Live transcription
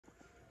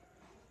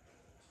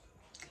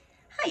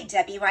Hi,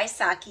 Debbie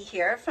Wysocki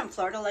here from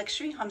Florida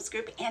Luxury Homes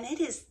Group, and it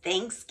is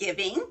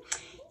Thanksgiving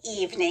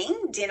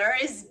evening. Dinner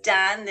is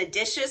done, the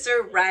dishes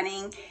are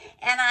running,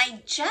 and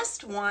I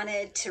just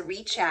wanted to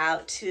reach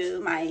out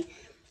to my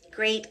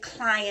great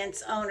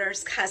clients,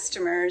 owners,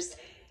 customers,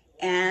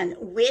 and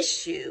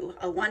wish you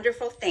a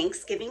wonderful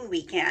Thanksgiving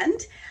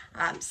weekend,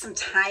 some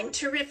time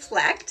to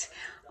reflect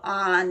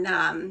on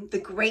the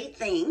great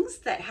things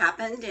that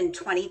happened in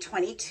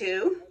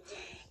 2022.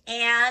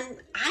 And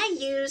I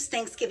use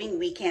Thanksgiving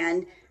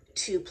weekend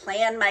to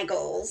plan my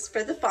goals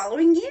for the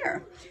following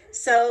year.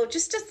 So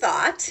just a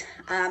thought,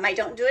 I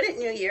don't do it at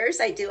New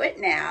Year's, I do it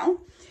now.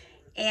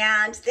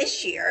 And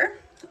this year,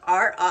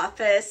 our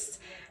office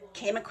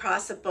came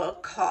across a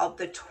book called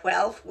The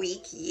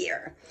 12-Week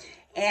Year.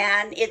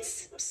 And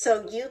it's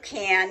so you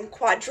can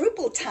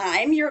quadruple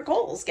time your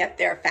goals, get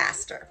there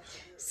faster.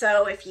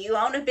 So if you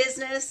own a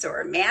business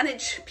or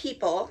manage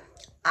people,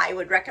 I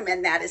would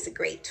recommend that as a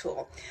great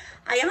tool.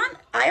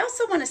 I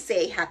also want to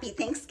say happy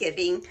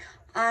Thanksgiving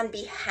on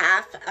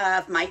behalf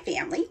of my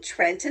family,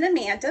 Trent and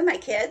Amanda, my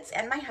kids,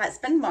 and my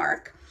husband,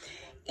 Mark,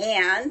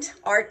 and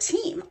our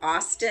team,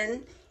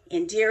 Austin,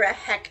 Indira,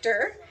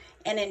 Hector,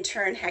 and in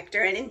turn,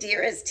 Hector and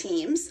Indira's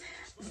teams.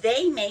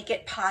 They make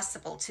it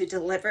possible to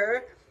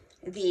deliver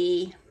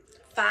the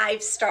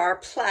 5-star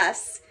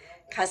plus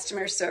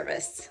customer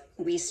service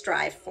we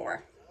strive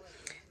for.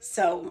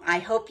 So I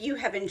hope you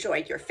have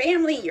enjoyed your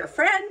family, your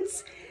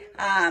friends,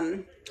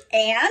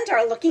 and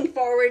are looking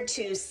forward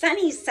to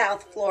sunny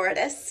South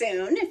Florida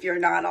soon if you're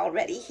not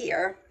already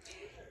here.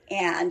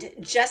 And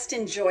just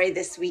enjoy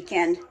this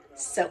weekend.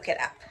 Soak it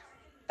up.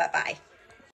 Bye-bye.